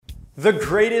The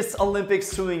greatest Olympic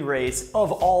swimming race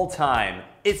of all time.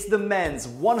 It's the men's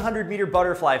 100-meter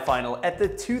butterfly final at the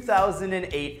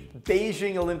 2008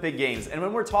 Beijing Olympic Games. And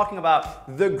when we're talking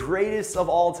about the greatest of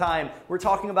all time, we're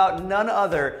talking about none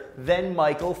other than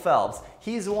Michael Phelps.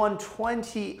 He's won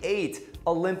 28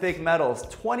 Olympic medals,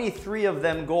 23 of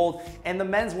them gold, and the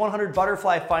men's 100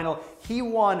 butterfly final, he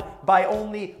won by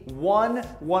only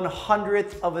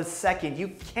 1/100th of a second.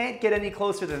 You can't get any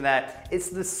closer than that. It's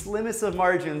the slimmest of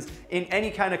margins in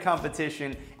any kind of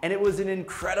competition, and it was an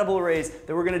incredible race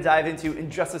that we're gonna dive into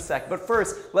in just a sec. But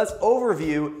first, let's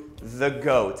overview the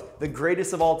GOAT, the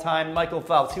greatest of all time, Michael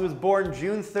Phelps. He was born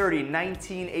June 30,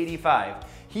 1985.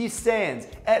 He stands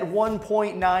at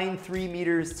 1.93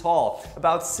 meters tall,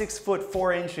 about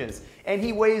 6'4", and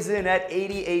he weighs in at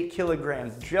 88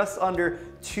 kilograms, just under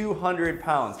 200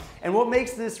 pounds. And what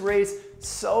makes this race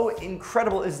so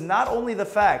incredible is not only the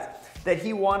fact that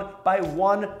he won by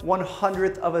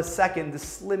 1/100th of a second, the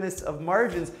slimmest of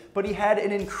margins, but he had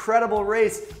an incredible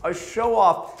race, a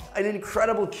show-off, an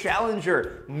incredible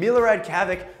challenger, Milorad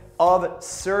Čavić of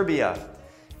Serbia.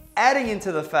 Adding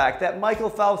into the fact that Michael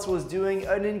Phelps was doing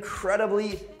an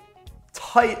incredibly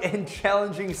tight and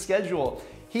challenging schedule.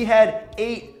 He had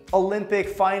 8 Olympic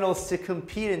finals to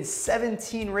compete in,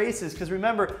 17 races, because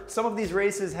remember, some of these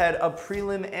races had a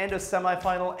prelim and a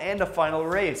semifinal and a final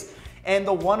race. And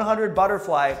the 100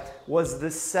 butterfly was the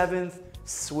 7th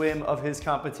swim of his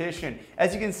competition.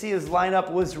 As you can see, his lineup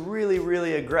was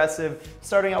really aggressive.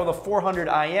 Starting out with a 400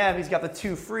 IM, he's got the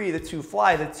 2 free, the 2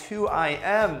 fly, the 2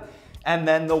 IM, and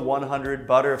then the 100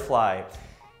 butterfly.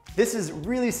 This is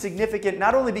really significant,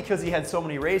 not only because he had so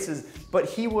many races, but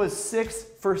he was 6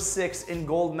 for 6 in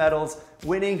gold medals,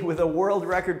 winning with a world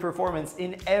record performance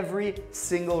in every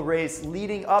single race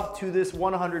leading up to this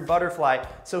 100 butterfly.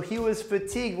 So he was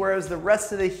fatigued, whereas the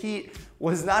rest of the heat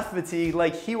was not fatigued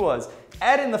like he was.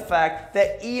 Add in the fact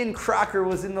that Ian Crocker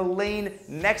was in the lane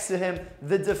next to him,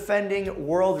 the defending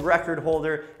world record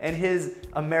holder and his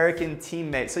American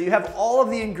teammate. So you have all of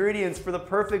the ingredients for the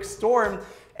perfect storm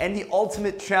and the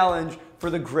ultimate challenge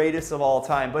for the greatest of all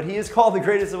time. But he is called the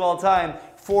greatest of all time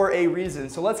for a reason.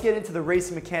 So let's get into the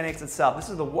race mechanics itself. This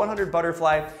is the 100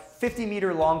 butterfly,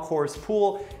 50-meter long course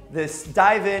pool. This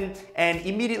dive in, and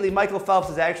immediately Michael Phelps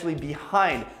is actually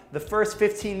behind. The first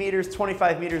 15 meters,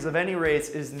 25 meters of any race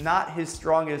is not his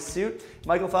strongest suit.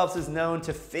 Michael Phelps is known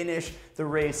to finish the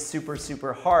race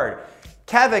super hard.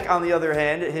 Čavić, on the other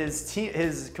hand,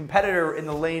 his competitor in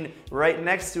the lane right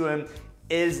next to him,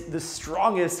 is the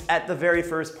strongest at the very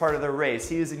first part of the race.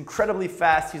 He is incredibly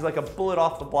fast. He's like a bullet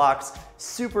off the blocks,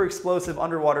 super explosive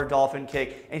underwater dolphin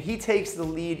kick, and he takes the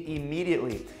lead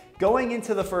immediately. Going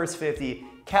into the first 50,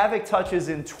 Čavić touches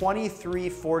in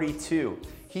 23:42.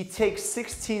 He takes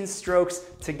 16 strokes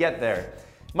to get there.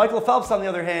 Michael Phelps, on the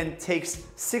other hand, takes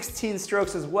 16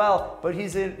 strokes as well, but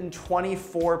he's in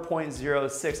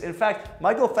 24.06. In fact,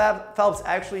 Michael Phelps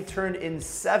actually turned in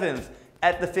 7th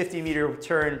at the 50-meter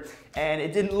turn, and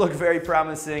it didn't look very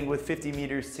promising with 50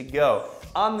 meters to go.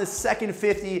 On the second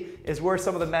 50 is where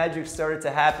some of the magic started to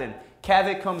happen.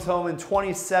 Čavić comes home in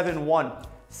 27.1.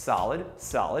 Solid.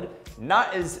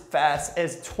 Not as fast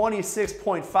as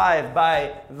 26.5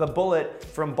 by the bullet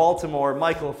from Baltimore,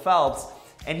 Michael Phelps,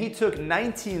 and he took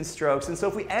 19 strokes. And so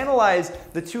if we analyze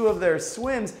the two of their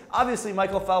swims, obviously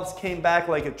Michael Phelps came back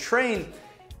like a train,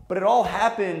 but it all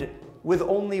happened with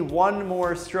only one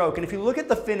more stroke. And if you look at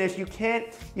the finish, you can't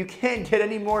get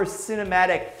any more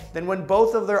cinematic than when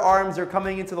both of their arms are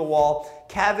coming into the wall.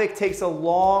 Čavić takes a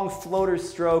long floater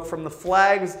stroke from the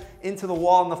flags into the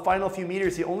wall in the final few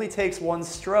meters. He only takes 1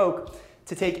 stroke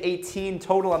to take 18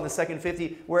 total on the second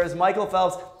 50, whereas Michael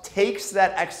Phelps takes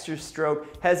that extra stroke,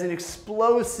 has an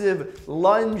explosive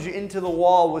lunge into the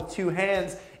wall with 2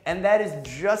 hands, and that is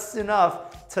just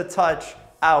enough to touch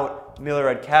out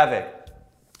Milorad Čavić.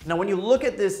 Now, when you look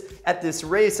at this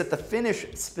race, at the finish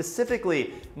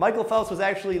specifically, Michael Phelps was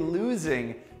actually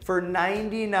losing for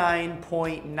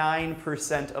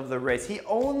 99.9% of the race. He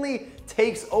only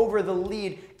takes over the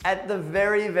lead at the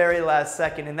very last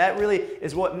second, and that really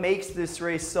is what makes this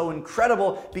race so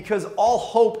incredible, because all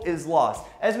hope is lost.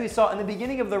 As we saw in the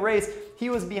beginning of the race,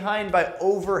 he was behind by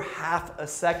over half a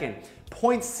second.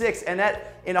 0.6, and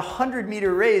that in a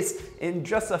 100-meter race in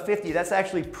just a 50, that's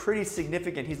actually pretty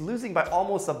significant. He's losing by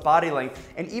almost a body length,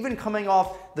 and even coming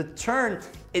off the turn,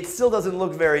 it still doesn't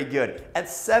look very good. At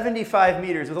 75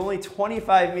 meters, with only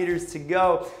 25 meters to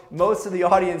go, most of the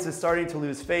audience is starting to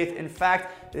lose faith. In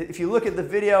fact, if you look at the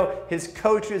video, his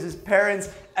coaches, his parents,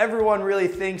 everyone really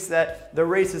thinks that the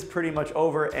race is pretty much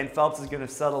over and Phelps is going to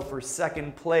settle for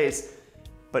second place.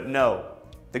 But no,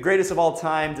 the greatest of all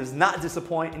time, does not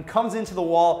disappoint and comes into the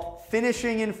wall,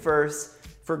 finishing in first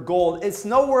for gold. It's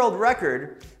no world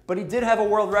record, but he did have a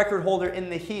world record holder in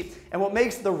the heat. And what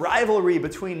makes the rivalry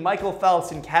between Michael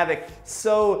Phelps and Čavić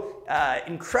so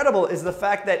incredible is the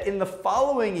fact that in the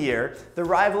following year, the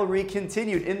rivalry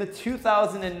continued in the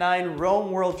 2009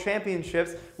 Rome World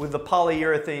Championships with the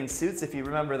polyurethane suits, if you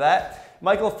remember that.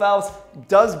 Michael Phelps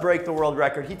does break the world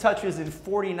record. He touches in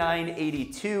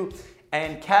 49.82,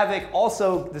 and Čavić,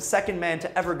 also the second man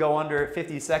to ever go under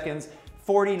 50 seconds,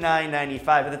 49.95.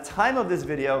 At the time of this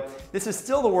video, this is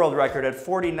still the world record at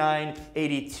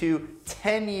 49.82,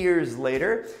 10 years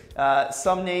later.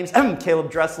 Some names,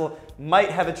 Caleb Dressel, might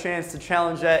have a chance to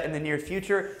challenge that in the near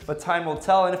future, but time will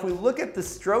tell. And if we look at the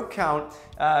stroke count,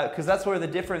 because that's where the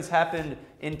difference happened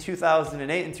in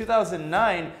 2008. In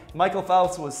 2009, Michael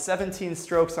Phelps was 17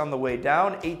 strokes on the way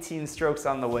down, 18 strokes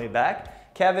on the way back.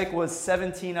 Čavić was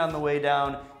 17 on the way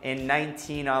down and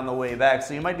 19 on the way back.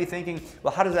 So you might be thinking,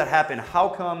 well, how does that happen? How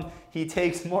come he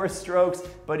takes more strokes,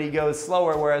 but he goes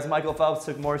slower, whereas Michael Phelps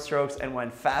took more strokes and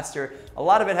went faster? A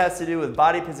lot of it has to do with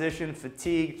body position,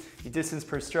 fatigue, distance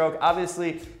per stroke.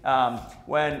 Obviously,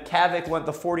 when Čavić went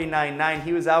the 49.9,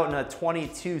 he was out in a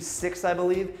 22.6, I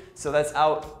believe. So that's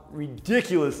out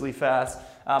ridiculously fast.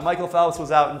 Michael Phelps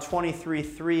was out in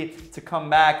 23.3 to come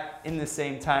back in the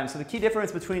same time. So the key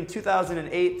difference between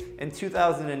 2008 and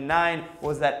 2009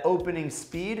 was that opening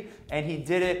speed, and he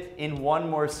did it in one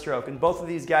more stroke. And both of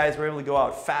these guys were able to go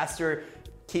out faster,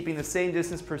 keeping the same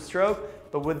distance per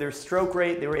stroke, but with their stroke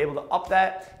rate, they were able to up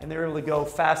that, and they were able to go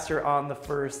faster on the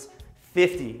first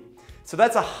 50. So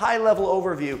that's a high-level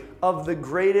overview of the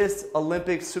greatest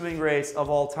Olympic swimming race of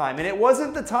all time. And it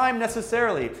wasn't the time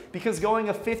necessarily, because going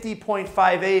a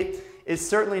 50.58 is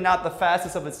certainly not the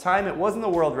fastest of its time. It wasn't the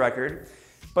world record,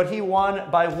 but he won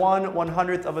by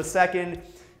 1/100th of a second,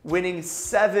 winning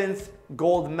 7th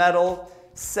gold medal,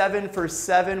 7 for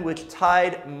 7, which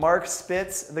tied Mark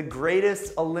Spitz, the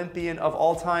greatest Olympian of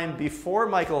all time before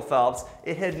Michael Phelps.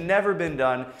 It had never been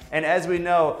done. And as we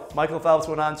know, Michael Phelps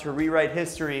went on to rewrite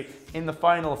history in the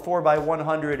final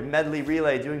 4x100 medley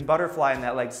relay, doing butterfly in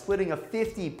that leg, splitting a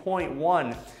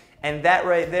 50.1. And that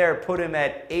right there put him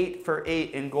at 8 for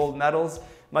 8 in gold medals.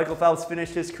 Michael Phelps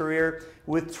finished his career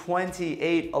with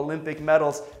 28 Olympic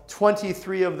medals,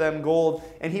 23 of them gold,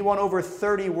 and he won over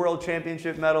 30 World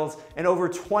Championship medals and over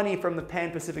 20 from the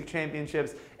Pan-Pacific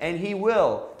Championships, and he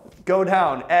will go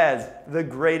down as the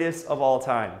greatest of all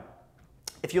time.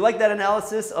 If you like that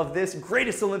analysis of this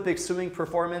greatest Olympic swimming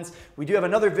performance, we do have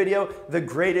another video, the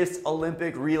greatest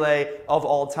Olympic relay of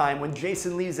all time, when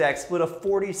Jason Lezak split a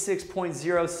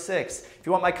 46.06. If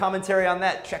you want my commentary on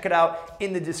that, check it out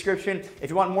in the description.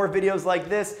 If you want more videos like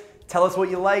this, tell us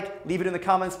what you like, leave it in the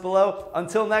comments below.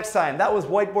 Until next time, that was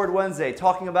Whiteboard Wednesday,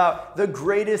 talking about the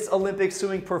greatest Olympic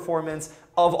swimming performance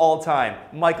of all time,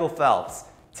 Michael Phelps.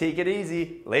 Take it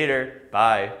easy. Later.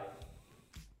 Bye.